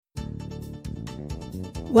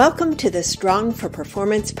Welcome to the Strong for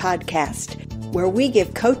Performance podcast, where we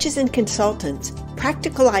give coaches and consultants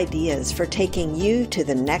practical ideas for taking you to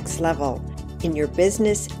the next level in your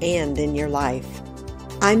business and in your life.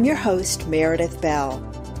 I'm your host, Meredith Bell.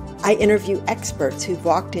 I interview experts who've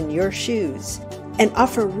walked in your shoes and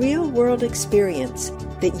offer real-world experience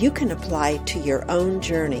that you can apply to your own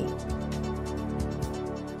journey.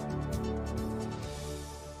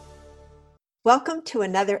 Welcome to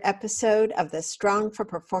another episode of the Strong for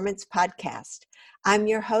Performance podcast. I'm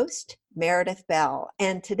your host, Meredith Bell,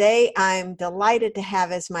 and today I'm delighted to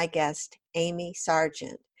have as my guest, Amy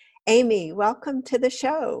Sargent. Amy, welcome to the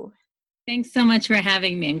show. Thanks so much for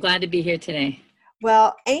having me. I'm glad to be here today.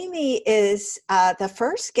 Well, Amy is the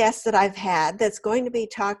first guest that I've had that's going to be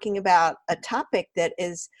talking about a topic that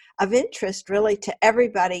is of interest really to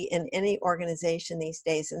everybody in any organization these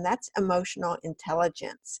days, and that's emotional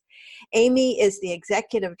intelligence. Amy is the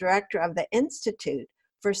executive director of the Institute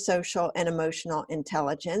for Social and Emotional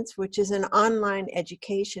Intelligence, which is an online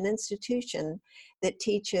education institution that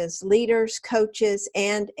teaches leaders, coaches,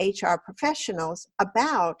 and HR professionals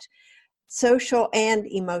about social and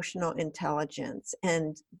emotional intelligence,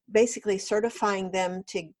 and basically certifying them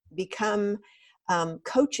to become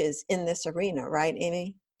coaches in this arena, right,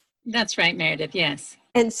 Amy? That's right, Meredith, yes.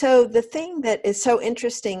 And so the thing that is so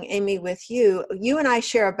interesting, Amy, with you and I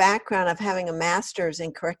share a background of having a master's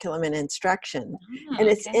in curriculum and instruction. And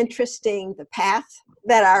it's interesting the path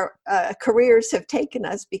that our careers have taken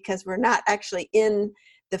us, because we're not actually in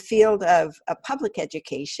the field of public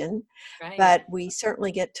education, right, but we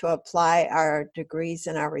certainly get to apply our degrees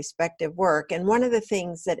in our respective work. And one of the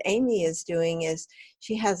things that Amy is doing is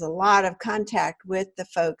she has a lot of contact with the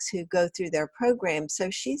folks who go through their programs. So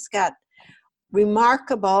she's got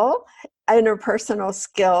remarkable interpersonal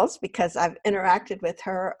skills, because I've interacted with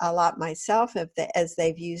her a lot myself as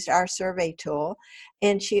they've used our survey tool.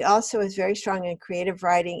 And she also is very strong in creative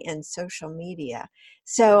writing and social media.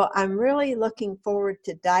 So I'm really looking forward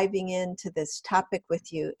to diving into this topic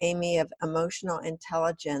with you, Amy, of emotional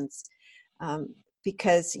intelligence,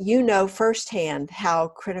 because you know firsthand how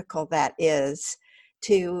critical that is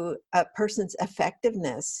to a person's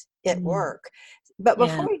effectiveness at work. But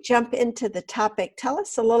before we jump into the topic, tell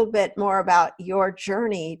us a little bit more about your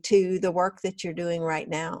journey to the work that you're doing right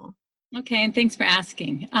now. Okay, and thanks for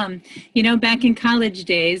asking. Back in college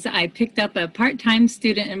days, I picked up a part-time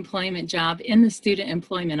student employment job in the student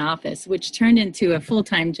employment office, which turned into a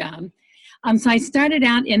full-time job. So I started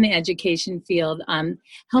out in the education field,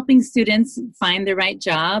 helping students find the right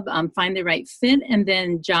job, find the right fit, and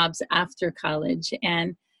then jobs after college.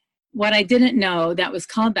 And what I didn't know that was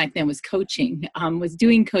called back then was coaching, was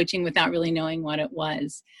doing coaching without really knowing what it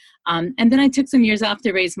was. And then I took some years off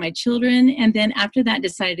to raise my children. And then after that,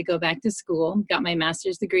 decided to go back to school, got my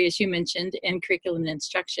master's degree, as you mentioned, in curriculum and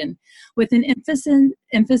instruction with an emphasis in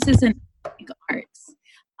arts.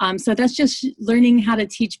 So that's just learning how to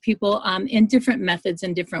teach people in different methods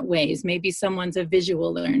and different ways. Maybe someone's a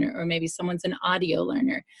visual learner, or maybe someone's an audio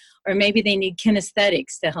learner, or maybe they need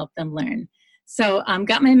kinesthetics to help them learn. So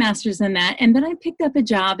got my master's in that, and then I picked up a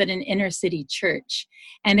job at an inner city church.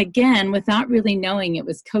 And again, without really knowing it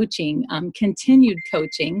was coaching, continued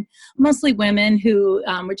coaching, mostly women who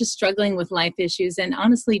were just struggling with life issues and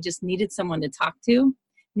honestly just needed someone to talk to,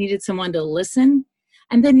 needed someone to listen,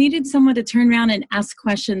 and then needed someone to turn around and ask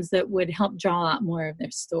questions that would help draw out more of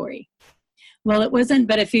their story. Well, it wasn't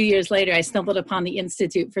but a few years later, I stumbled upon the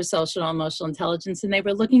Institute for Social and Emotional Intelligence, and they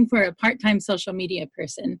were looking for a part-time social media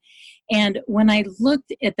person. And when I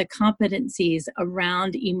looked at the competencies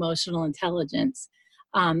around emotional intelligence,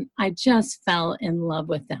 I just fell in love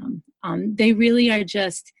with them. They really are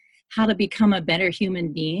just how to become a better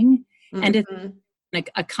human being. Mm-hmm. And it's like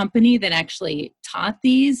a company that actually taught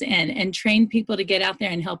these and trained people to get out there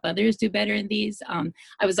and help others do better in these.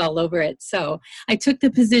 I was all over it. So I took the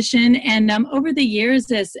position, and over the years,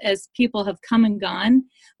 as people have come and gone,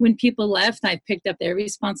 when people left, I picked up their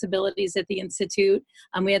responsibilities at the Institute.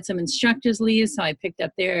 We had some instructors leave, so I picked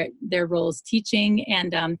up their roles teaching,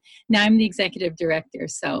 and now I'm the executive director.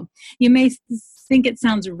 So you may think it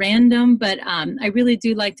sounds random, but I really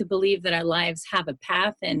do like to believe that our lives have a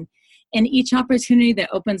path, and each opportunity that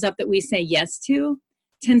opens up that we say yes to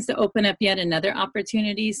tends to open up yet another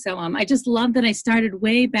opportunity. So I just love that I started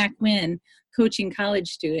way back when coaching college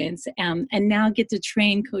students, and now get to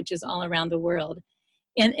train coaches all around the world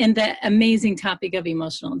in the amazing topic of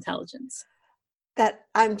emotional intelligence. That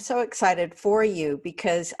I'm so excited for you,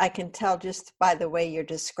 because I can tell just by the way you're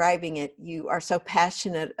describing it, you are so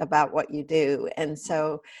passionate about what you do. And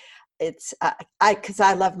so it's because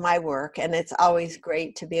I love my work, and it's always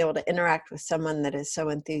great to be able to interact with someone that is so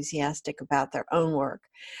enthusiastic about their own work.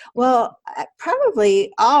 Well,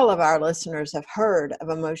 probably all of our listeners have heard of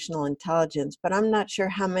emotional intelligence, but I'm not sure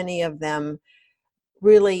how many of them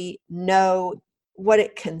really know what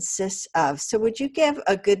it consists of. So would you give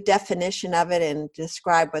a good definition of it and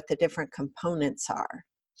describe what the different components are?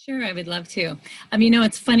 Sure, I would love to.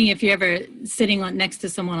 It's funny if you're ever sitting next to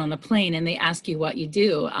someone on a plane and they ask you what you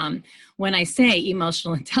do. When I say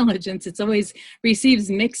emotional intelligence, it's always receives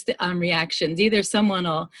mixed reactions. Either someone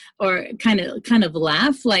will or kind of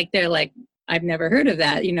laugh like they're like, "I've never heard of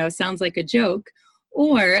that," sounds like a joke.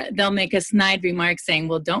 Or they'll make a snide remark saying,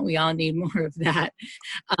 "Well, don't we all need more of that?"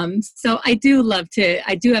 So I do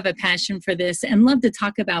have a passion for this and love to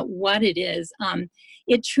talk about what it is.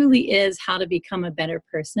 It truly is how to become a better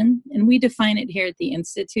person. And we define it here at the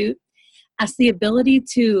Institute as the ability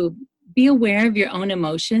to be aware of your own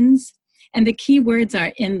emotions. And the key words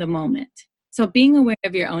are in the moment. So being aware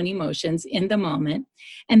of your own emotions in the moment,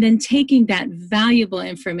 and then taking that valuable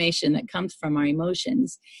information that comes from our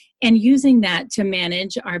emotions and using that to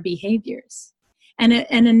manage our behaviors. And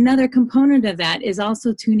another component of that is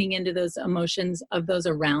also tuning into those emotions of those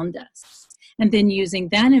around us. And then using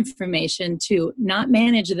that information to not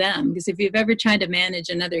manage them. Because if you've ever tried to manage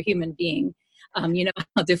another human being, you know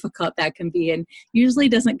how difficult that can be, and usually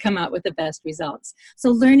doesn't come out with the best results.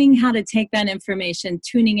 So learning how to take that information,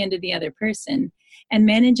 tuning into the other person, and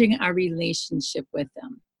managing our relationship with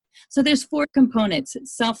them. So there's 4 components: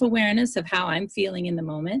 self-awareness of how I'm feeling in the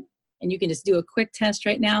moment. And you can just do a quick test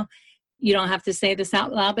right now. You don't have to say this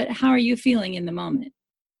out loud, but how are you feeling in the moment?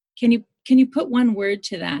 Can you put one word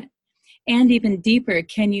to that? And even deeper,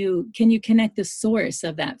 can you connect the source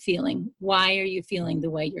of that feeling? Why are you feeling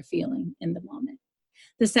the way you're feeling in the moment?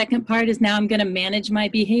 The second part is, now I'm going to manage my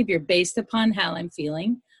behavior based upon how I'm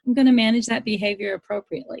feeling. I'm going to manage that behavior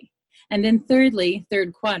appropriately. And then thirdly,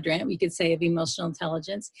 third quadrant, we could say, of emotional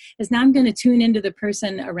intelligence, is now I'm going to tune into the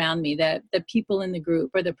person around me, the people in the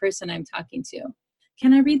group or the person I'm talking to.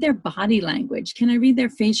 Can I read their body language? Can I read their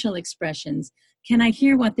facial expressions? Can I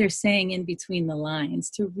hear what they're saying in between the lines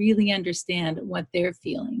to really understand what they're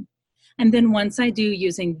feeling? And then once I do,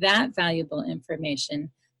 using that valuable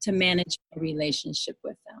information to manage my relationship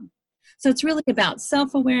with them. So it's really about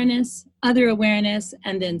self-awareness, other awareness,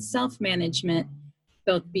 and then self-management,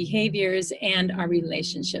 both behaviors and our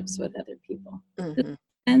relationships with other people. Mm-hmm.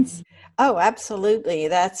 Sense? Oh, absolutely.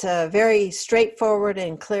 That's a very straightforward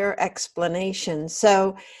and clear explanation.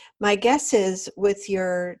 So my guess is, with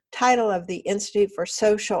your title of the Institute for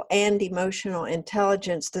Social and Emotional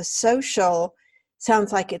Intelligence, the social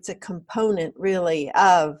sounds like it's a component really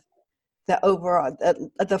of the overall,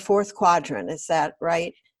 the 4th quadrant. Is that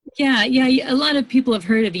right? Yeah. A lot of people have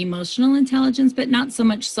heard of emotional intelligence, but not so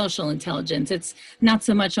much social intelligence. It's not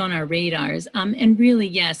so much on our radars. And really,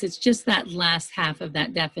 yes, it's just that last half of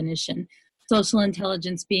that definition. Social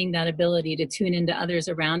intelligence being that ability to tune into others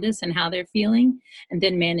around us and how they're feeling, and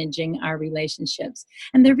then managing our relationships.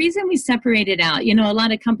 And the reason we separate it out, a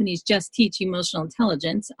lot of companies just teach emotional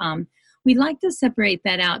intelligence. We like to separate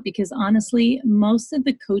that out because honestly, most of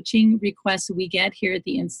the coaching requests we get here at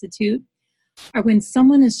the Institute are when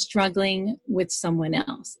someone is struggling with someone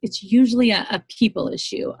else. It's usually a people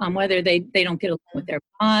issue, whether they don't get along with their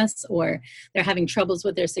boss, or they're having troubles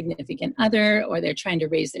with their significant other, or they're trying to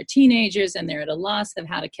raise their teenagers and they're at a loss of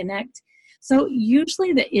how to connect. So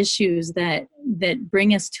usually the issues that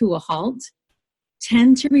bring us to a halt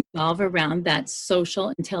tend to revolve around that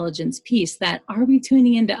social intelligence piece. That, are we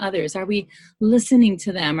tuning into others? Are we listening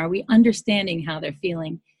to them? Are we understanding how they're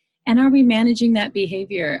feeling? And are we managing that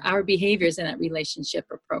behavior, our behaviors in that relationship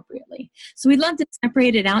appropriately? So we'd love to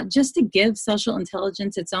separate it out just to give social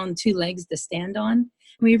intelligence its own 2 legs to stand on. And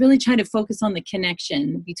we really try to focus on the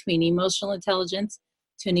connection between emotional intelligence,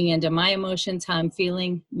 tuning into my emotions, how I'm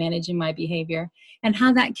feeling, managing my behavior, and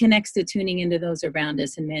how that connects to tuning into those around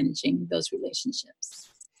us and managing those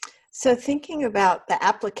relationships. So thinking about the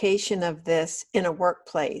application of this in a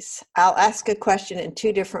workplace, I'll ask a question in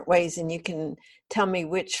 2 different ways, and you can tell me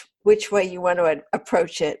which way you want to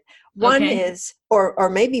approach it. One is, or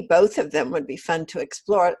maybe both of them would be fun to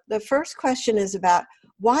explore. The first question is about,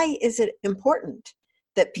 why is it important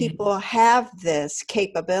that people have this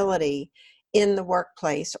capability in the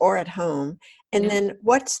workplace or at home? And then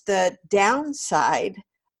what's the downside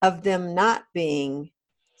of them not being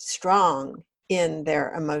strong in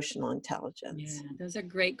their emotional intelligence? Yeah, those are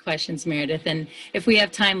great questions, Meredith. And if we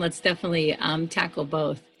have time, let's definitely tackle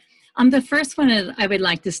both. The first one is, I would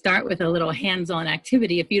like to start with a little hands-on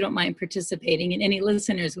activity, if you don't mind participating, and any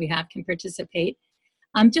listeners we have can participate.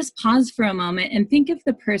 Just pause for a moment and think of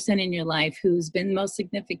the person in your life who's been most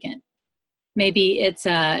significant. Maybe it's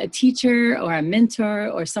a teacher or a mentor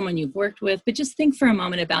or someone you've worked with, but just think for a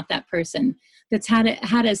moment about that person that's had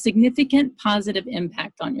a significant positive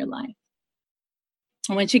impact on your life.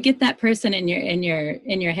 And once you get that person in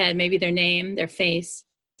your head, maybe their name, their face,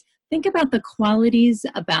 think about the qualities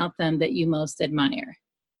about them that you most admire.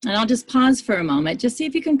 And I'll just pause for a moment, just see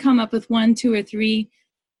if you can come up with 1, 2, or 3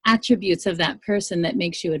 attributes of that person that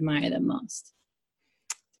makes you admire them most.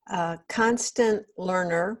 Constant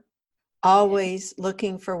learner, always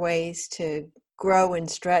looking for ways to grow and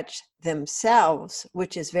stretch themselves,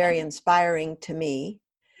 which is very inspiring to me.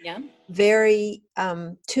 Yeah. Very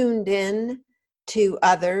tuned in to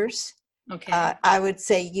others. Okay. I would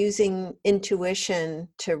say using intuition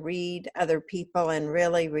to read other people and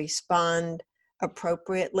really respond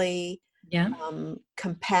appropriately. Yeah.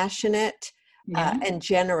 Compassionate Yeah. and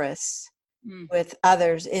generous with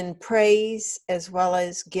others in praise as well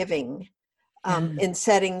as giving. In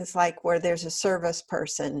settings like where there's a service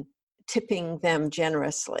person, tipping them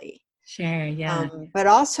generously. Sure, yeah. But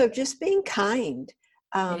also just being kind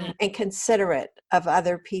and considerate of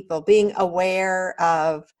other people, being aware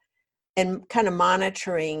of and kind of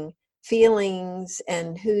monitoring feelings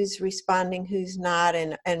and who's responding, who's not,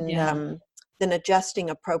 and then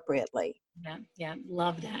adjusting appropriately. Yeah,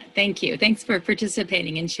 love that. Thank you. Thanks for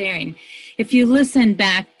participating and sharing. If you listen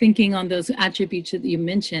back, thinking on those attributes that you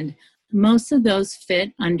mentioned, most of those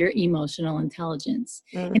fit under emotional intelligence.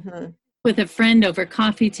 Mm-hmm. With a friend over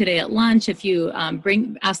coffee today at lunch, if you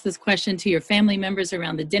ask this question to your family members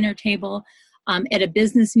around the dinner table, at a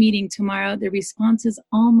business meeting tomorrow, the responses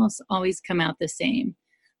almost always come out the same.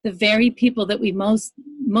 The very people that we most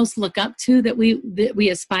look up to, that we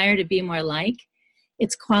aspire to be more like,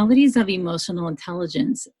 it's qualities of emotional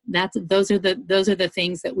intelligence. Those are the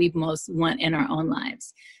things that we most want in our own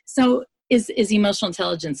lives. So is emotional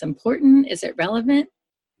intelligence important? Is it relevant?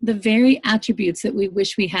 The very attributes that we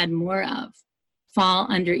wish we had more of fall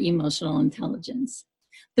under emotional intelligence.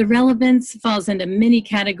 The relevance falls into many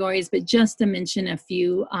categories, but just to mention a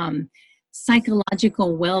few,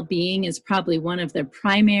 psychological well-being is probably one of the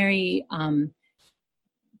primary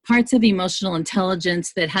parts of emotional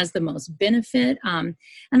intelligence that has the most benefit. And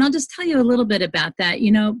I'll just tell you a little bit about that.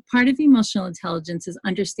 Part of emotional intelligence is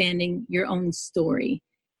understanding your own story.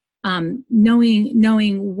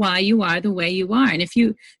 Knowing why you are the way you are. And if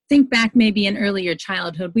you think back maybe in earlier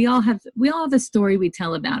childhood, we all have a story we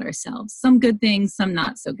tell about ourselves, some good things, some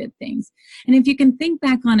not so good things. And if you can think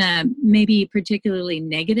back on a maybe particularly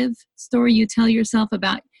negative story you tell yourself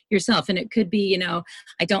about yourself, and it could be,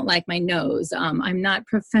 I don't like my nose, I'm not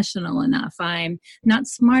professional enough, I'm not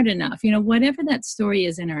smart enough, whatever that story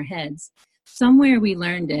is in our heads, somewhere we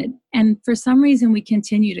learned it. And for some reason, we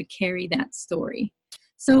continue to carry that story.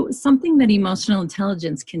 So something that emotional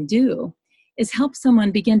intelligence can do is help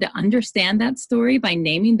someone begin to understand that story by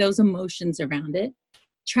naming those emotions around it,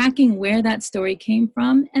 tracking where that story came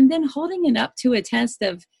from, and then holding it up to a test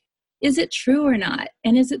of, is it true or not?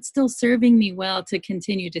 And is it still serving me well to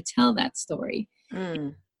continue to tell that story?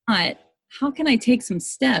 If not, how can I take some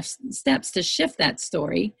steps to shift that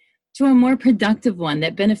story to a more productive one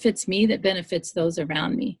that benefits me, that benefits those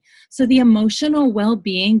around me? So the emotional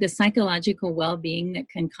well-being, the psychological well-being that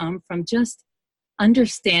can come from just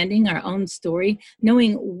understanding our own story,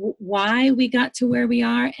 knowing why we got to where we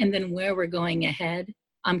are and then where we're going ahead,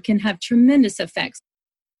 can have tremendous effects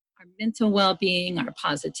on our mental well-being, our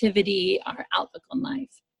positivity, our outlook on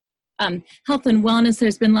life. Health and wellness,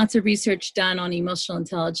 there's been lots of research done on emotional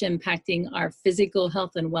intelligence impacting our physical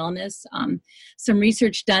health and wellness. Some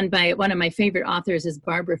research done by one of my favorite authors is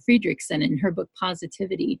Barbara Friedrichsen in her book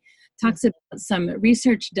Positivity, talks about some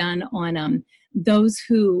research done on those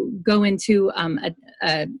who go into an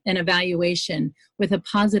evaluation with a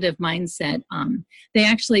positive mindset. They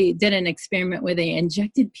actually did an experiment where they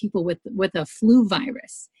injected people with a flu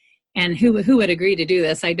virus. And who would agree to do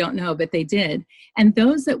this? I don't know, but they did. And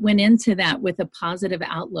those that went into that with a positive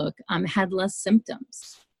outlook had less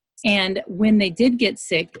symptoms. And when they did get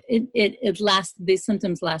sick, these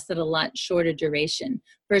symptoms lasted a lot shorter duration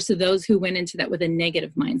versus those who went into that with a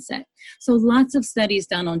negative mindset. So lots of studies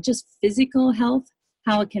done on just physical health,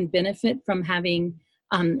 how it can benefit from having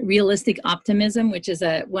realistic optimism, which is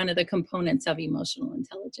one of the components of emotional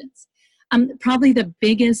intelligence. Probably the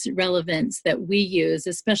biggest relevance that we use,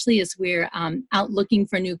 especially as we're out looking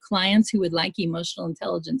for new clients who would like emotional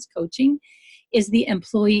intelligence coaching, is the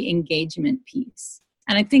employee engagement piece.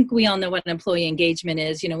 And I think we all know what employee engagement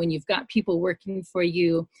is. When you've got people working for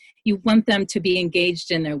you, you want them to be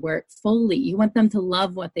engaged in their work fully. You want them to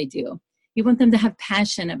love what they do. You want them to have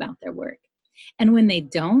passion about their work. And when they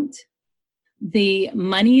don't, the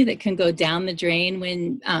money that can go down the drain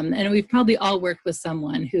when, and we've probably all worked with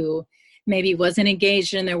someone who maybe wasn't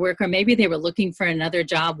engaged in their work, or maybe they were looking for another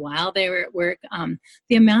job while they were at work.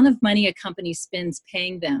 The amount of money a company spends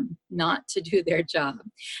paying them not to do their job.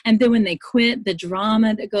 And then when they quit, the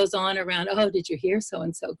drama that goes on around, oh, did you hear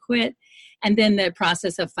so-and-so quit? And then the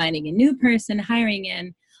process of finding a new person, hiring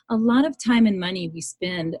in, a lot of time and money we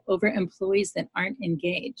spend over employees that aren't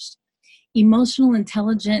engaged. Emotional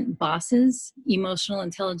intelligent bosses, emotional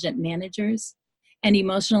intelligent managers, and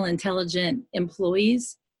emotional intelligent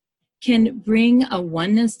employees can bring a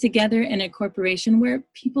oneness together in a corporation where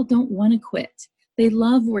people don't want to quit. They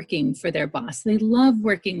love working for their boss. They love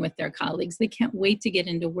working with their colleagues. They can't wait to get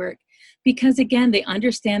into work because, again, they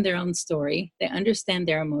understand their own story. They understand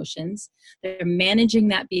their emotions. They're managing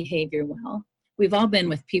that behavior well. We've all been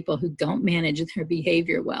with people who don't manage their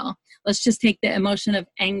behavior well. Let's just take the emotion of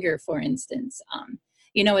anger, for instance.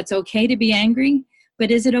 It's okay to be angry, but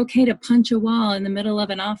is it okay to punch a wall in the middle of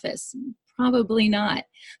an office? Probably not.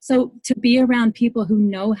 So to be around people who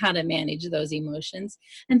know how to manage those emotions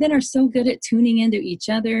and then are so good at tuning into each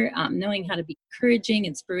other, knowing how to be encouraging,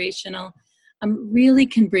 inspirational, really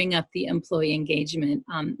can bring up the employee engagement,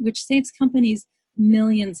 which saves companies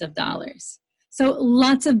millions of dollars. So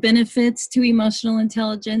lots of benefits to emotional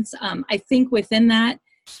intelligence. I think within that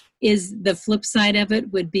is the flip side of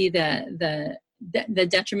it would be the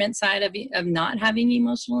detriment side of not having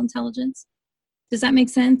emotional intelligence. Does that make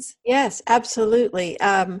sense? Yes, absolutely.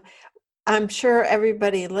 I'm sure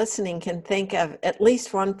everybody listening can think of at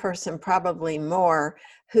least one person, probably more,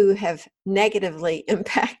 who have negatively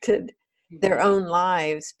impacted their own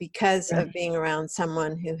lives because of being around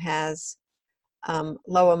someone who has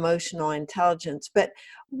low emotional intelligence. But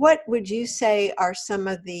what would you say are some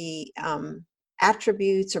of the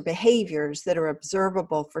attributes or behaviors that are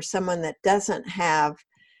observable for someone that doesn't have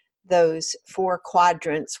those 4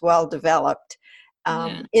 quadrants well developed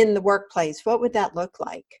in the workplace? What would that look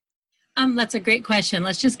like? That's a great question.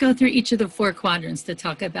 Let's just go through each of the 4 quadrants to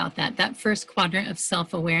talk about that. That first quadrant of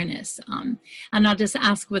self-awareness. And I'll just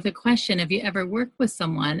ask with a question, have you ever worked with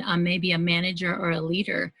someone, maybe a manager or a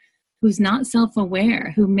leader, who's not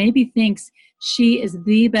self-aware, who maybe thinks she is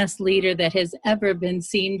the best leader that has ever been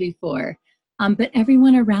seen before? But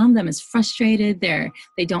everyone around them is frustrated.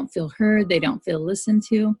 They don't feel heard. They don't feel listened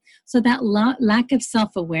to. So that lack of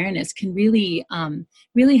self-awareness can really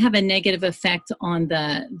have a negative effect on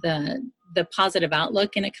the positive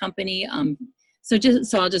outlook in a company. So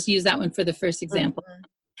I'll just use that one for the first example. Mm-hmm.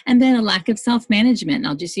 And then a lack of self-management. And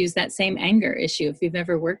I'll just use that same anger issue. If you've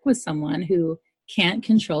ever worked with someone who can't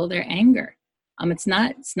control their anger, it's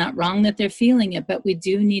not wrong that they're feeling it, but we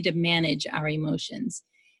do need to manage our emotions.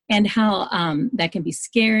 And how that can be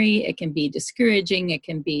scary, it can be discouraging,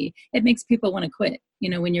 it makes people want to quit.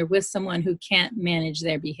 When you're with someone who can't manage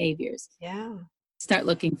their behaviors, start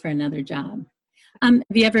looking for another job. Have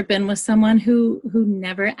you ever been with someone who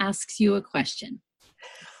never asks you a question?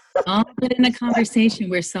 All but in a conversation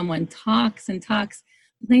where someone talks and talks,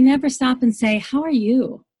 they never stop and say, "How are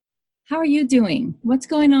you? How are you doing? What's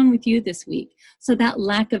going on with you this week?" So that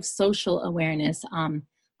lack of social awareness,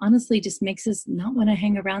 honestly just makes us not want to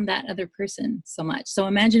hang around that other person so much. So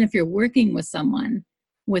imagine if you're working with someone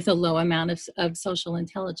with a low amount of social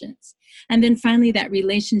intelligence. And then finally, that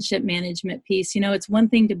relationship management piece. It's one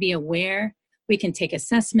thing to be aware. We can take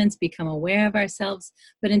assessments, become aware of ourselves.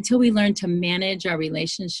 But until we learn to manage our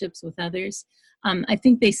relationships with others, I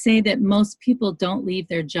think they say that most people don't leave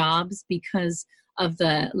their jobs because of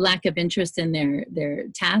the lack of interest in their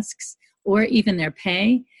tasks or even their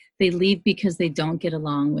pay. They leave because they don't get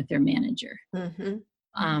along with their manager. Mm-hmm.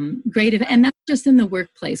 And that's just in the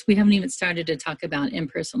workplace. We haven't even started to talk about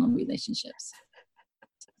impersonal relationships.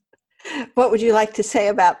 What would you like to say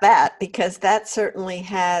about that? Because that certainly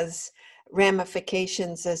has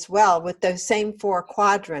ramifications as well. With those same 4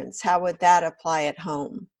 quadrants, how would that apply at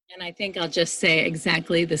home? And I think I'll just say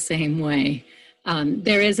exactly the same way.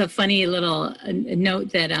 There is a funny little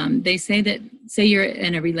note that they say that, say you're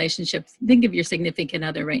in a relationship, think of your significant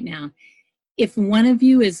other right now. If one of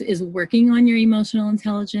you is working on your emotional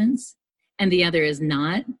intelligence and the other is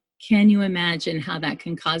not, can you imagine how that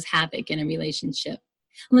can cause havoc in a relationship?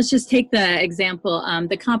 Let's just take the example,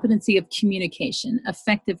 the competency of communication.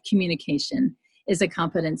 Effective communication is a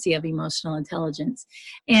competency of emotional intelligence.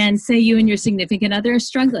 And say you and your significant other are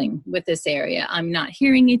struggling with this area. Not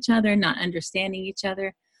hearing each other, not understanding each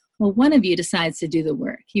other. Well, one of you decides to do the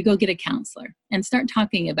work. You go get a counselor and start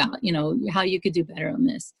talking about, how you could do better on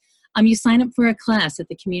this. You sign up for a class at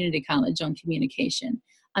the community college on communication.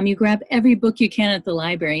 You grab every book you can at the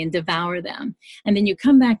library and devour them. And then you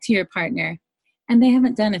come back to your partner and they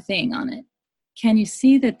haven't done a thing on it. Can you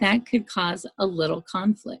see that that could cause a little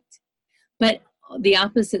conflict? But the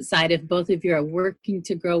opposite side, if both of you are working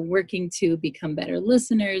to grow, working to become better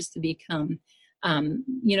listeners, to become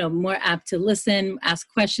more apt to listen,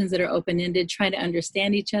 ask questions that are open-ended, try to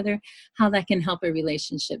understand each other, how that can help a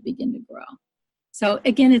relationship begin to grow. So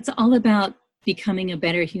again, it's all about becoming a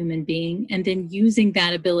better human being and then using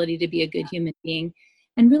that ability to be a good human being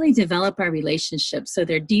and really develop our relationships so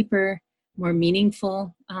they're deeper, more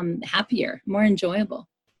meaningful, happier, more enjoyable.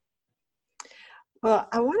 Well,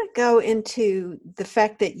 I want to go into the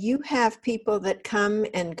fact that you have people that come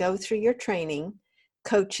and go through your training,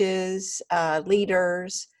 coaches,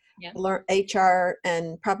 leaders, Yep. HR,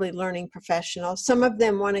 and probably learning professionals. Some of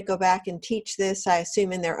them want to go back and teach this, I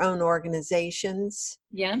assume, in their own organizations.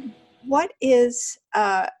 Yeah. What is,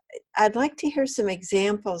 I'd like to hear some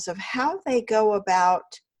examples of how they go about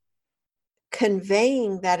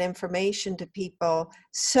conveying that information to people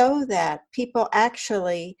so that people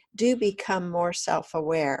actually do become more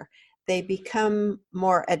self-aware. They become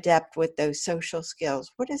more adept with those social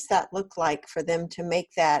skills. What does that look like for them to make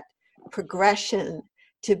that progression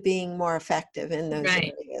to being more effective in those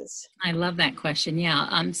areas? I love that question.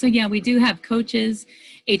 Yeah. So we do have coaches,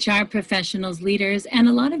 HR professionals, leaders, and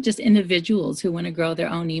a lot of just individuals who want to grow their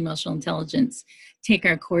own emotional intelligence take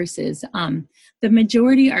our courses. The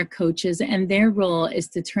majority are coaches, and their role is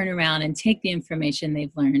to turn around and take the information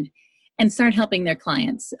they've learned and start helping their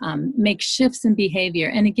clients make shifts in behavior.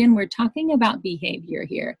 And again, we're talking about behavior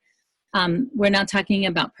here. We're not talking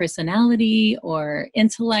about personality or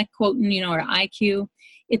intellect, quoting, or IQ.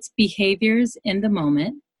 It's behaviors in the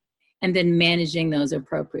moment and then managing those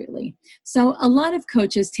appropriately. So a lot of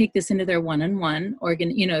coaches take this into their one-on-one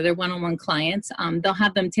their one-on-one clients. They'll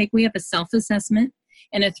have them we have a self-assessment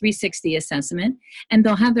and a 360 assessment, and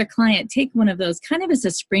they'll have their client take one of those kind of as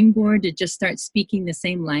a springboard to just start speaking the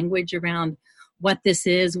same language around what this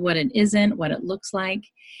is, what it isn't, what it looks like,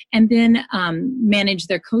 and then manage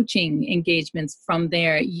their coaching engagements from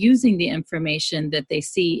there using the information that they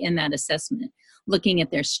see in that assessment, looking at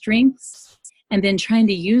their strengths, and then trying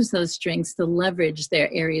to use those strengths to leverage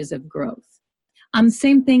their areas of growth.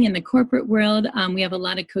 Same thing in the corporate world. We have a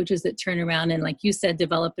lot of coaches that turn around and, like you said,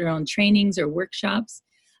 develop their own trainings or workshops.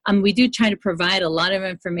 We do try to provide a lot of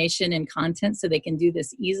information and content so they can do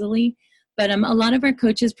this easily. But a lot of our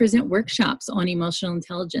coaches present workshops on emotional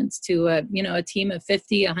intelligence to a team of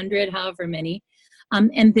 50, 100, however many,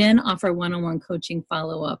 and then offer one-on-one coaching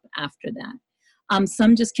follow-up after that.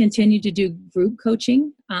 Some just continue to do group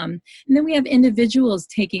coaching. And then we have individuals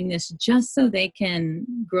taking this just so they can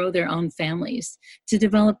grow their own families, to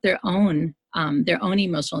develop their own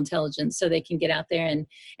emotional intelligence so they can get out there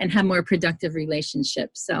and have more productive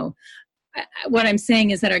relationships. So what I'm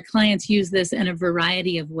saying is that our clients use this in a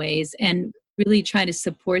variety of ways and really try to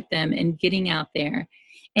support them in getting out there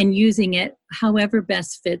and using it however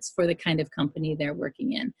best fits for the kind of company they're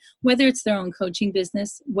working in, whether it's their own coaching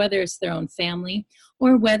business, whether it's their own family,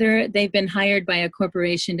 or whether they've been hired by a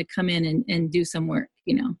corporation to come in and do some work,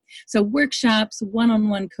 So workshops,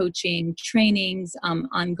 one-on-one coaching, trainings,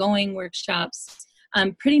 ongoing workshops,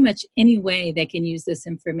 pretty much any way they can use this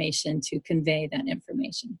information to convey that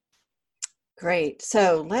information. Great.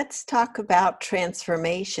 So let's talk about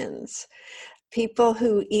transformations. People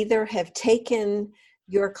who either have taken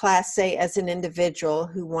your class, say, as an individual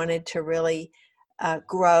who wanted to really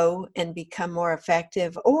grow and become more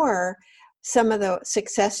effective, or some of the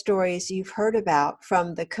success stories you've heard about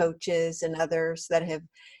from the coaches and others that have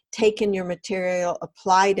taken your material,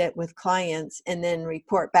 applied it with clients, and then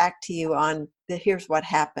report back to you on here's what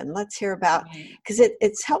happened. Let's hear about, because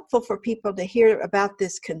it's helpful for people to hear about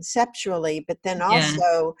this conceptually, but then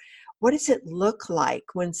also, what does it look like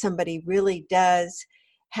when somebody really does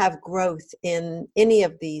have growth in any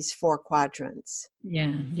of these 4 quadrants?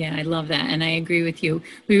 Yeah, I love that. And I agree with you.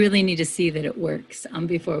 We really need to see that it works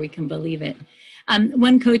before we can believe it.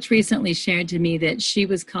 One coach recently shared to me that she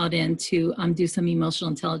was called in to do some emotional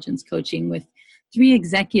intelligence coaching with 3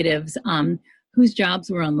 executives whose jobs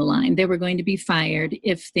were on the line. They were going to be fired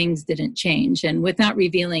if things didn't change. And without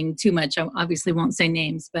revealing too much, I obviously won't say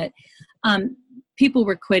names, but people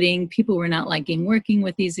were quitting. People were not liking working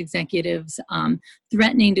with these executives,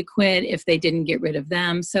 threatening to quit if they didn't get rid of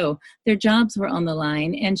them. So their jobs were on the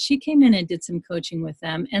line. And she came in and did some coaching with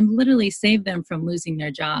them and literally saved them from losing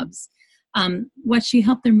their jobs. What she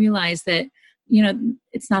helped them realize that,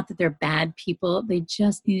 it's not that they're bad people. They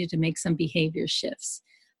just needed to make some behavior shifts.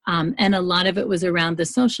 And a lot of it was around the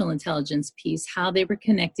social intelligence piece, how they were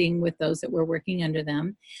connecting with those that were working under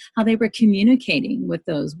them, how they were communicating with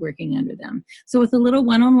those working under them. So with a little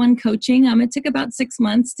one-on-one coaching, it took about 6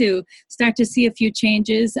 months to start to see a few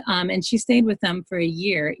changes, and she stayed with them for a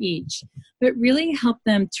year each, but really helped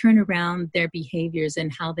them turn around their behaviors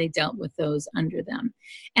and how they dealt with those under them.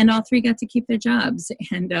 And all three got to keep their jobs.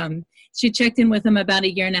 And she checked in with them about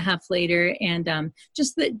a year and a half later, and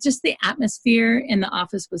just the atmosphere in the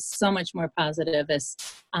office was so much more positive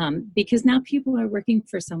because now people are working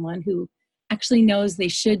for someone who actually knows they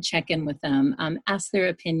should check in with them, ask their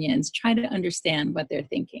opinions, try to understand what they're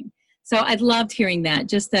thinking. So I loved hearing that,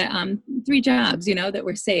 just the 3 jobs, that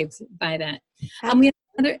were saved by that.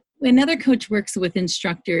 Another coach works with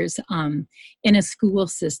instructors in a school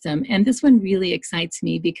system, and this one really excites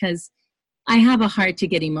me because I have a heart to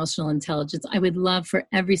get emotional intelligence. I would love for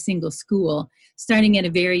every single school, starting at a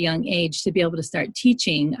very young age, to be able to start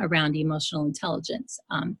teaching around emotional intelligence.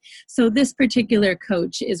 So this particular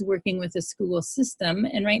coach is working with a school system,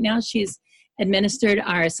 and right now she's administered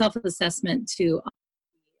our self-assessment to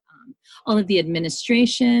all of the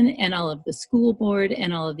administration and all of the school board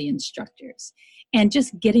and all of the instructors. And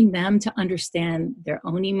just getting them to understand their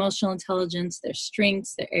own emotional intelligence, their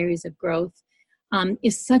strengths, their areas of growth,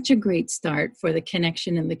 is such a great start for the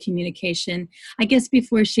connection and the communication. I guess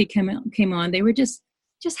before she came on, they were just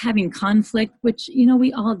having conflict, which,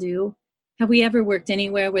 we all do. Have we ever worked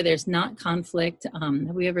anywhere where there's not conflict?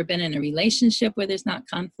 Have we ever been in a relationship where there's not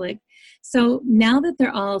conflict? So now that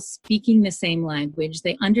they're all speaking the same language,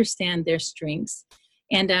 they understand their strengths.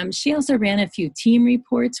 And she also ran a few team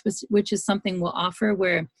reports, which is something we'll offer,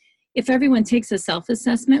 where if everyone takes a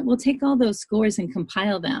self-assessment, we'll take all those scores and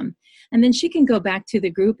compile them. And then she can go back to the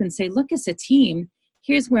group and say, look, as a team,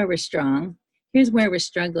 here's where we're strong, here's where we're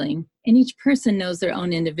struggling. And each person knows their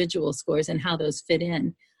own individual scores and how those fit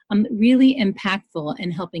in. Really impactful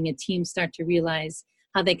in helping a team start to realize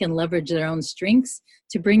how they can leverage their own strengths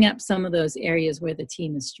to bring up some of those areas where the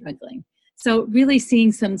team is struggling. So really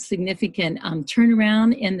seeing some significant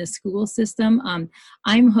turnaround in the school system.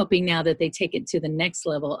 I'm hoping now that they take it to the next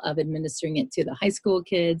level of administering it to the high school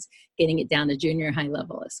kids, getting it down to junior high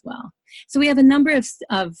level as well. So we have a number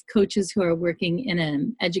of coaches who are working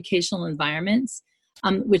in educational environments,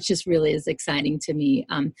 which just really is exciting to me.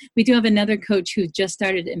 We do have another coach who just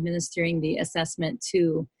started administering the assessment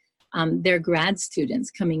to their grad students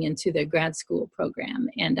coming into their grad school program,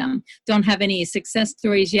 and don't have any success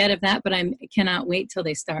stories yet of that, but I cannot wait till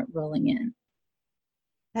they start rolling in.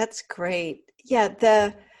 That's great. Yeah,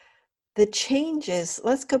 the changes,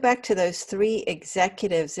 let's go back to those 3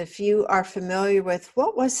 executives. If you are familiar with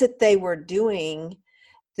what was it they were doing,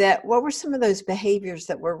 what were some of those behaviors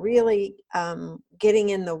that were really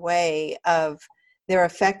getting in the way of their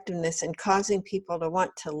effectiveness and causing people to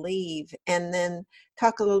want to leave? And then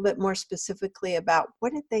talk a little bit more specifically about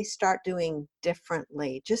what did they start doing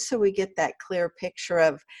differently, just so we get that clear picture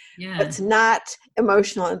of what's not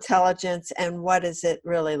emotional intelligence and what does it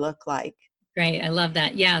really look like. Great. I love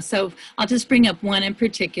that. Yeah. So I'll just bring up one in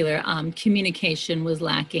particular. Communication was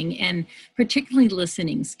lacking, and particularly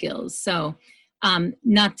listening skills. So I'll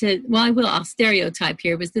stereotype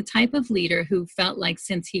here, was the type of leader who felt like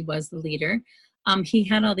since he was the leader, he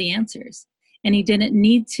had all the answers, and he didn't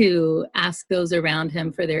need to ask those around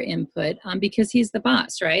him for their input because he's the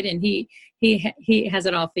boss, right? And he has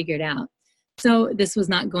it all figured out. So this was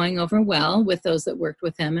not going over well with those that worked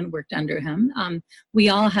with him and worked under him. We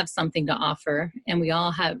all have something to offer, and we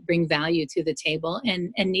all bring value to the table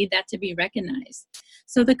and need that to be recognized.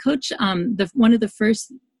 So the coach, one of the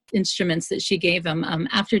first instruments that she gave him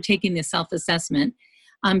after taking the self-assessment,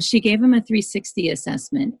 she gave him a 360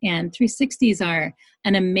 assessment, and 360s are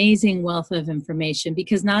an amazing wealth of information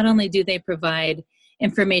because not only do they provide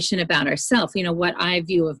information about ourselves, what I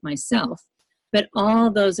view of myself, but all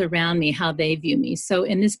those around me, how they view me. So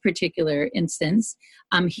in this particular instance,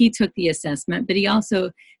 he took the assessment, but he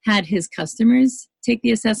also had his customers take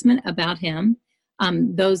the assessment about him.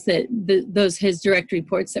 Those his direct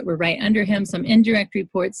reports that were right under him, some indirect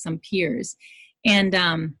reports, some peers. And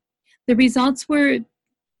the results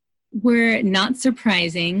were not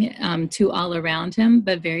surprising to all around him,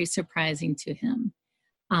 but very surprising to him.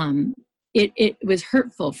 It was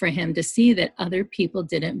hurtful for him to see that other people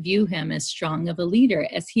didn't view him as strong of a leader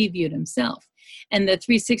as he viewed himself. And the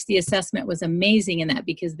 360 assessment was amazing in that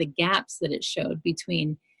because the gaps that it showed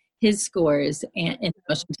between his scores and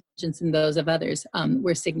emotional intelligence and those of others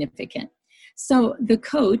were significant. So the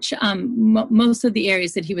coach, most of the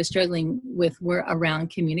areas that he was struggling with were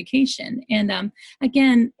around communication. And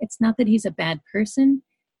again, it's not that he's a bad person.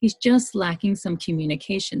 He's just lacking some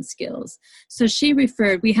communication skills. So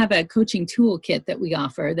we have a coaching toolkit that we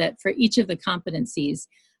offer that for each of the competencies,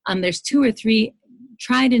 there's 2 or 3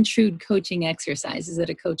 tried and true coaching exercises that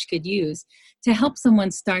a coach could use to help someone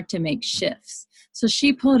start to make shifts. So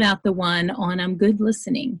she pulled out the one on good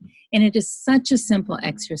listening. And it is such a simple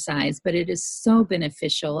exercise, but it is so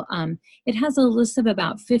beneficial. It has a list of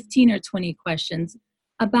about 15 or 20 questions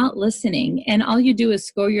about listening. And all you do is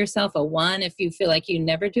score yourself a 1 if you feel like you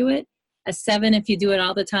never do it, a 7 if you do it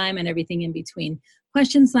all the time, and everything in between.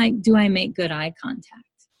 Questions like, do I make good eye contact?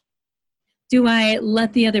 Do I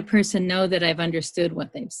let the other person know that I've understood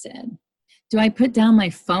what they've said? Do I put down my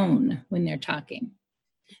phone when they're talking?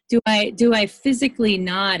 Do I physically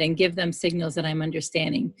nod and give them signals that I'm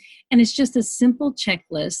understanding? And it's just a simple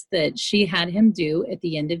checklist that she had him do at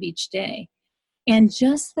the end of each day. And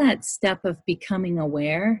just that step of becoming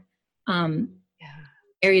aware,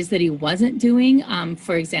 areas that he wasn't doing,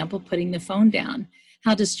 for example, putting the phone down.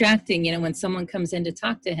 How distracting, when someone comes in to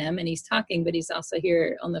talk to him and he's talking, but he's also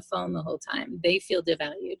here on the phone the whole time. They feel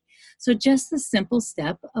devalued. So just the simple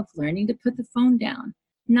step of learning to put the phone down,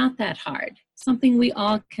 not that hard, something we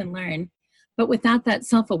all can learn. But without that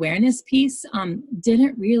self-awareness piece,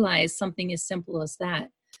 didn't realize something as simple as that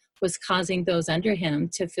was causing those under him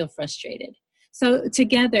to feel frustrated. So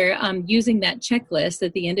together, using that checklist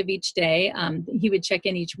at the end of each day, he would check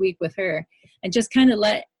in each week with her and just kind of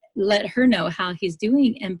let her know how he's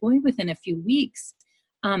doing. And boy, within a few weeks,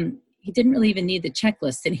 he didn't really even need the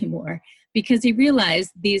checklist anymore because he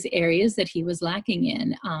realized these areas that he was lacking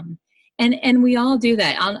in. And we all do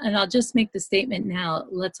that. I'll just make the statement now,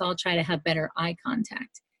 let's all try to have better eye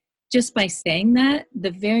contact. Just by saying that,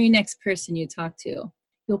 the very next person you talk to,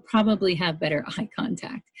 you'll probably have better eye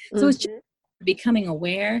contact. So it's just becoming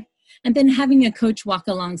aware and then having a coach walk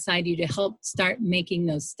alongside you to help start making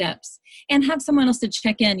those steps and have someone else to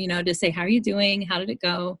check in, to say, how are you doing? How did it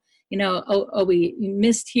go? You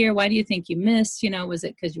missed here. Why do you think you missed? Was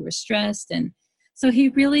it because you were stressed? And so he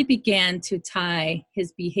really began to tie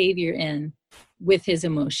his behavior in with his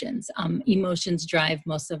emotions. Emotions drive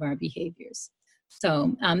most of our behaviors.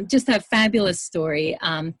 So just a fabulous story.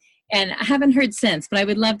 And I haven't heard since, but I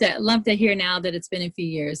would love to hear now that it's been a few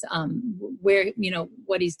years, where,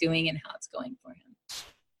 what he's doing and how it's going for him.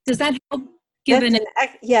 Does that help?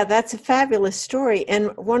 That's a fabulous story.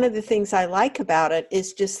 And one of the things I like about it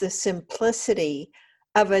is just the simplicity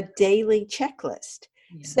of a daily checklist.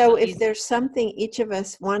 Yeah, so if there's something each of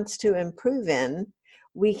us wants to improve in,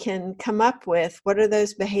 we can come up with what are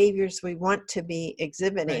those behaviors we want to be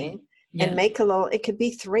exhibiting, right. And make it could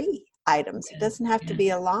be 3 items. It doesn't have to be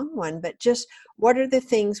a long one, but just what are the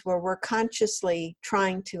things where we're consciously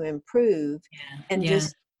trying to improve and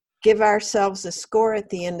just give ourselves a score at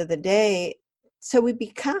the end of the day so we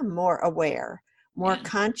become more aware, more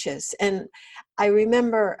conscious. And I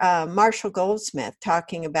remember Marshall Goldsmith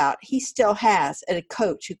talking about he still has a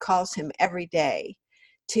coach who calls him every day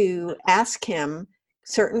to ask him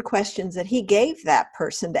certain questions that he gave that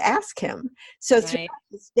person to ask him. So throughout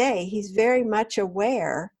his day, he's very much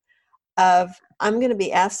aware of, I'm going to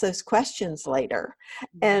be asked those questions later.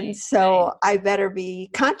 And so I better be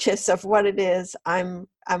conscious of what it is I'm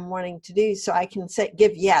wanting to do so I can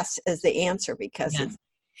give yes as the answer because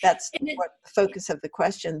that's what the focus of the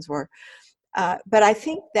questions were. But I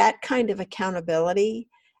think that kind of accountability,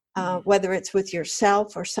 whether it's with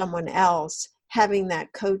yourself or someone else, having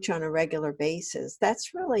that coach on a regular basis,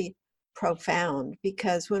 that's really profound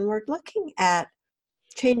because when we're looking at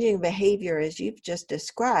changing behavior, as you've just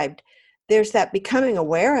described, there's that becoming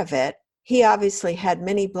aware of it. He obviously had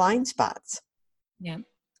many blind spots. Yeah.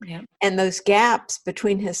 And those gaps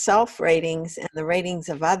between his self-ratings and the ratings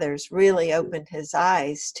of others really opened his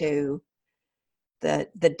eyes to the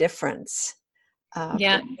difference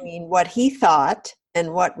between what he thought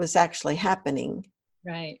and what was actually happening.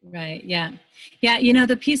 Right. Yeah.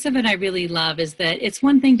 The piece of it I really love is that it's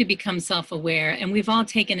one thing to become self-aware, and we've all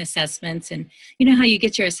taken assessments, and you know how you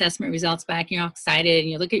get your assessment results back and you're all excited and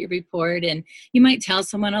you look at your report and you might tell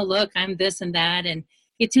someone, oh, look, I'm this and that. And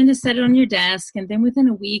you tend to set it on your desk. And then within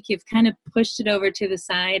a week, you've kind of pushed it over to the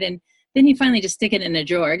side. And then you finally just stick it in a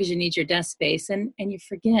drawer because you need your desk space and you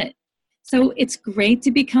forget. So it's great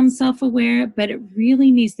to become self-aware, but it really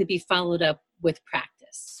needs to be followed up with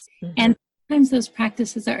practice. Mm-hmm. And sometimes those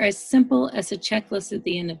practices are as simple as a checklist at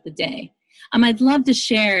the end of the day. I'd love to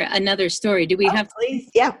share another story. Do we have?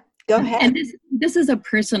 Please, yeah, go ahead. And this is a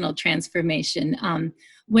personal transformation.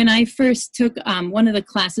 When I first took one of the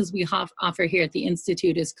classes we offer here at the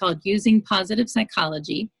Institute is called Using Positive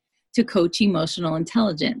Psychology to coach emotional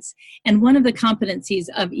intelligence. And one of the competencies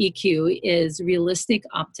of EQ is realistic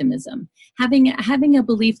optimism, having a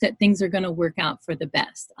belief that things are going to work out for the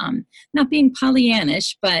best. Not being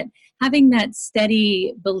Pollyannish, but having that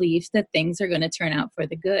steady belief that things are going to turn out for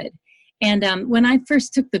the good. And when I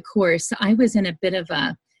first took the course, I was in a bit of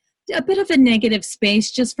a negative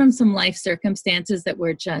space just from some life circumstances that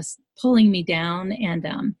were just pulling me down. And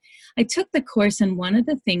I took the course, and one of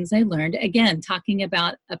the things I learned, again, talking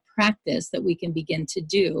about a practice that we can begin to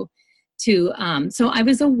do so I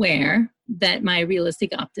was aware that my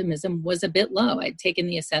realistic optimism was a bit low. I'd taken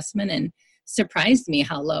the assessment and surprised me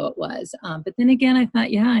how low it was. But then again, I thought,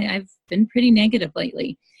 I've been pretty negative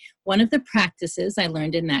lately. One of the practices I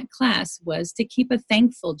learned in that class was to keep a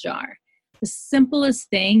thankful jar. The simplest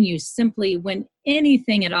thing, when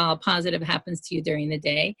anything at all positive happens to you during the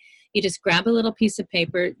day, you just grab a little piece of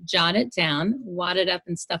paper, jot it down, wad it up,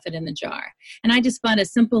 and stuff it in the jar. And I just bought a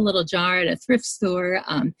simple little jar at a thrift store,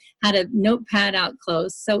 had a notepad out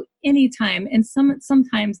close. So anytime, and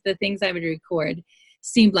sometimes the things I would record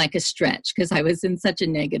seemed like a stretch because I was in such a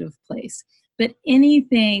negative place. But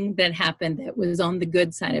anything that happened that was on the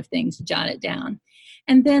good side of things, jot it down.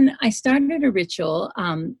 And then I started a ritual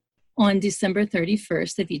on December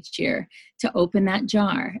 31st of each year to open that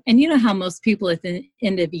jar. And you know how most people at the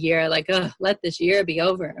end of the year are like, oh, let this year be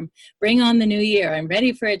over. Bring on the new year. I'm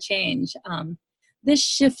ready for a change. This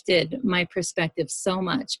shifted my perspective so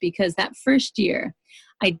much because that first year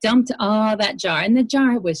I dumped all that jar, and the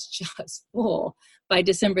jar was just full by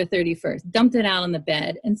December 31st, dumped it out on the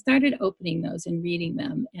bed and started opening those and reading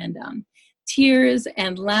them. And tears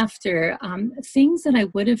and laughter, things that I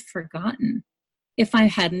would have forgotten if I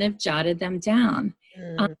hadn't have jotted them down.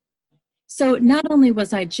 So not only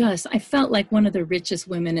was I felt like one of the richest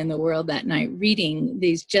women in the world that night, reading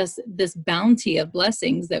this bounty of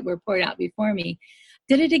blessings that were poured out before me.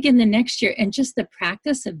 Did it again the next year, and just the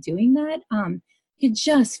practice of doing that, you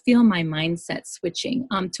just feel my mindset switching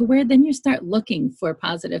to where then you start looking for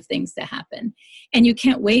positive things to happen. And you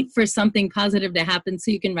can't wait for something positive to happen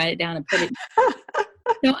so you can write it down and put it.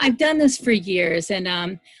 So I've done this for years,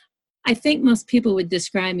 and I think most people would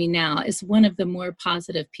describe me now as one of the more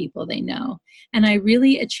positive people they know. And I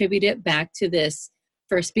really attribute it back to this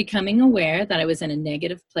first becoming aware that I was in a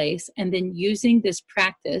negative place, and then using this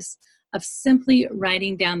practice of simply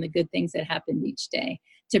writing down the good things that happened each day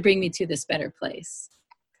to bring me to this better place.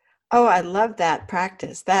 Oh, I love that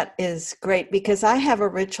practice. That is great because I have a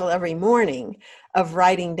ritual every morning of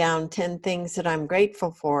writing down 10 things that I'm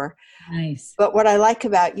grateful for. Nice. But what I like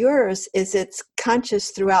about yours is it's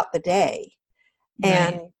conscious throughout the day.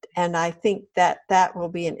 Right. And I think that will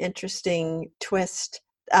be an interesting twist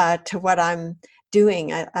to what I'm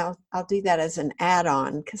doing. I'll do that as an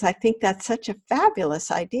add-on because I think that's such a fabulous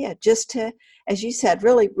idea, just to, as you said,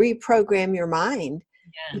 really reprogram your mind.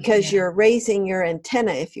 Because you're raising your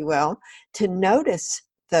antenna, if you will, to notice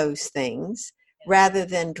those things rather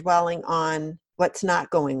than dwelling on what's not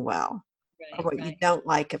going well or what you don't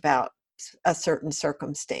like about a certain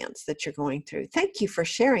circumstance that you're going through. Thank you for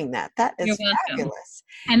sharing that. That is fabulous.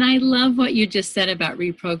 And I love what you just said about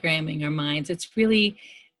reprogramming our minds. It's really,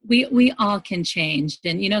 we all can change.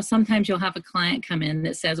 And, sometimes you'll have a client come in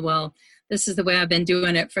that says, well, this is the way I've been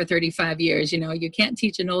doing it for 35 years. You can't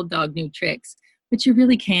teach an old dog new tricks. But you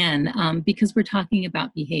really can, because we're talking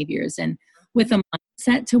about behaviors. And with a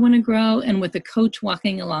mindset to want to grow, and with a coach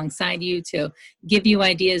walking alongside you to give you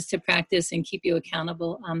ideas to practice and keep you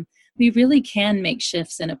accountable, we really can make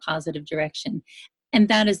shifts in a positive direction. And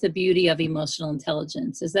that is the beauty of emotional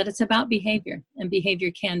intelligence, is that it's about behavior, and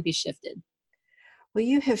behavior can be shifted. Well,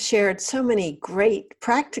 you have shared so many great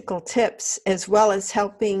practical tips, as well as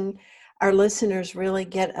helping our listeners really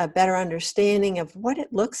get a better understanding of what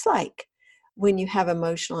it looks like when you have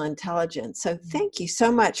emotional intelligence. So thank you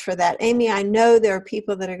so much for that. Amy, I know there are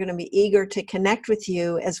people that are going to be eager to connect with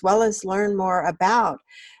you as well as learn more about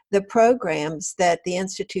the programs that the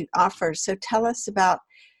Institute offers. So tell us about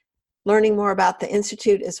learning more about the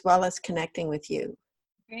Institute as well as connecting with you.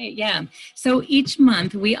 Great, yeah. So each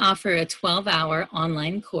month we offer a 12-hour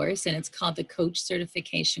online course, and it's called the Coach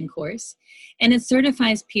Certification Course. And it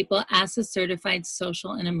certifies people as a certified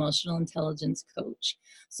social and emotional intelligence coach.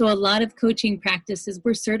 So a lot of coaching practices,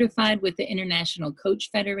 we're certified with the International Coach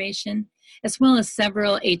Federation, as well as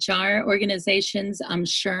several HR organizations,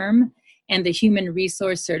 SHRM, and the Human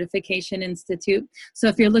Resource Certification Institute. So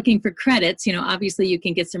if you're looking for credits, obviously you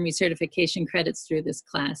can get some recertification credits through this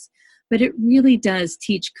class. But it really does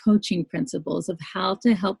teach coaching principles of how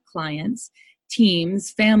to help clients,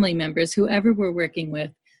 teams, family members, whoever we're working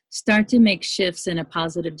with, start to make shifts in a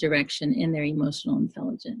positive direction in their emotional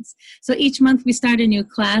intelligence. So each month we start a new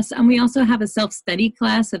class, and we also have a self-study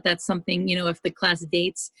class if that's something, if the class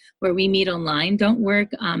dates where we meet online don't work.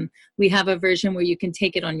 We have a version where you can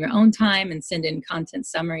take it on your own time and send in content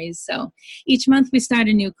summaries. So each month we start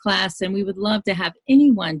a new class, and we would love to have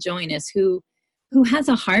anyone join us who has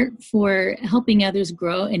a heart for helping others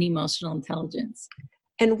grow in emotional intelligence.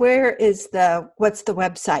 And what's the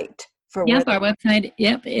website? Our website,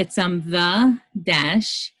 it's the-isei.com.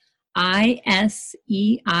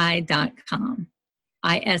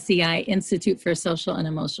 ISEI, Institute for Social and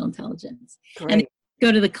Emotional Intelligence. Great. And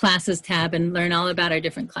go to the classes tab and learn all about our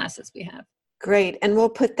different classes we have. Great. And we'll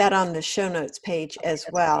put that on the show notes page as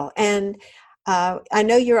well. And I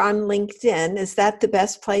know you're on LinkedIn. Is that the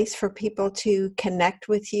best place for people to connect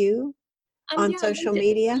with you on social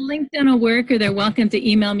media? LinkedIn will work, or they're welcome to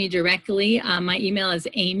email me directly. My email is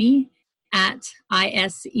amy@isei.com.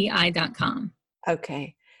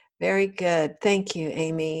 Okay. Very good. Thank you,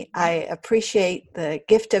 Amy. I appreciate the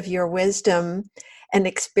gift of your wisdom and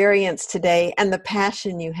experience today and the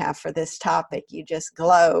passion you have for this topic. You just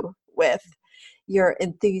glow with your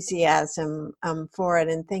enthusiasm for it.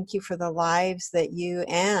 And thank you for the lives that you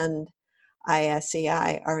and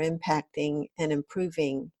ISEI are impacting and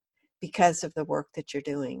improving because of the work that you're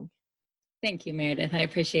doing. Thank you, Meredith. I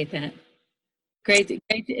appreciate that. Great.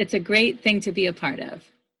 It's a great thing to be a part of.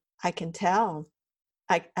 I can tell.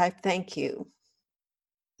 I thank you.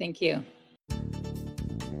 Thank you.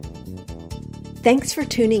 Thanks for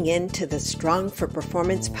tuning in to the Strong for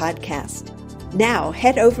Performance podcast. Now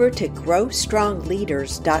head over to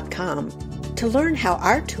growstrongleaders.com to learn how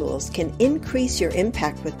our tools can increase your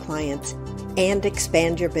impact with clients and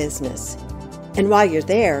expand your business. And while you're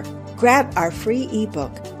there, grab our free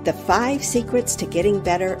ebook, The 5 Secrets to Getting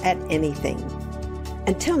Better at Anything.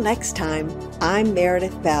 Until next time, I'm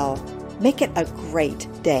Meredith Bell. Make it a great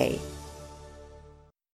day.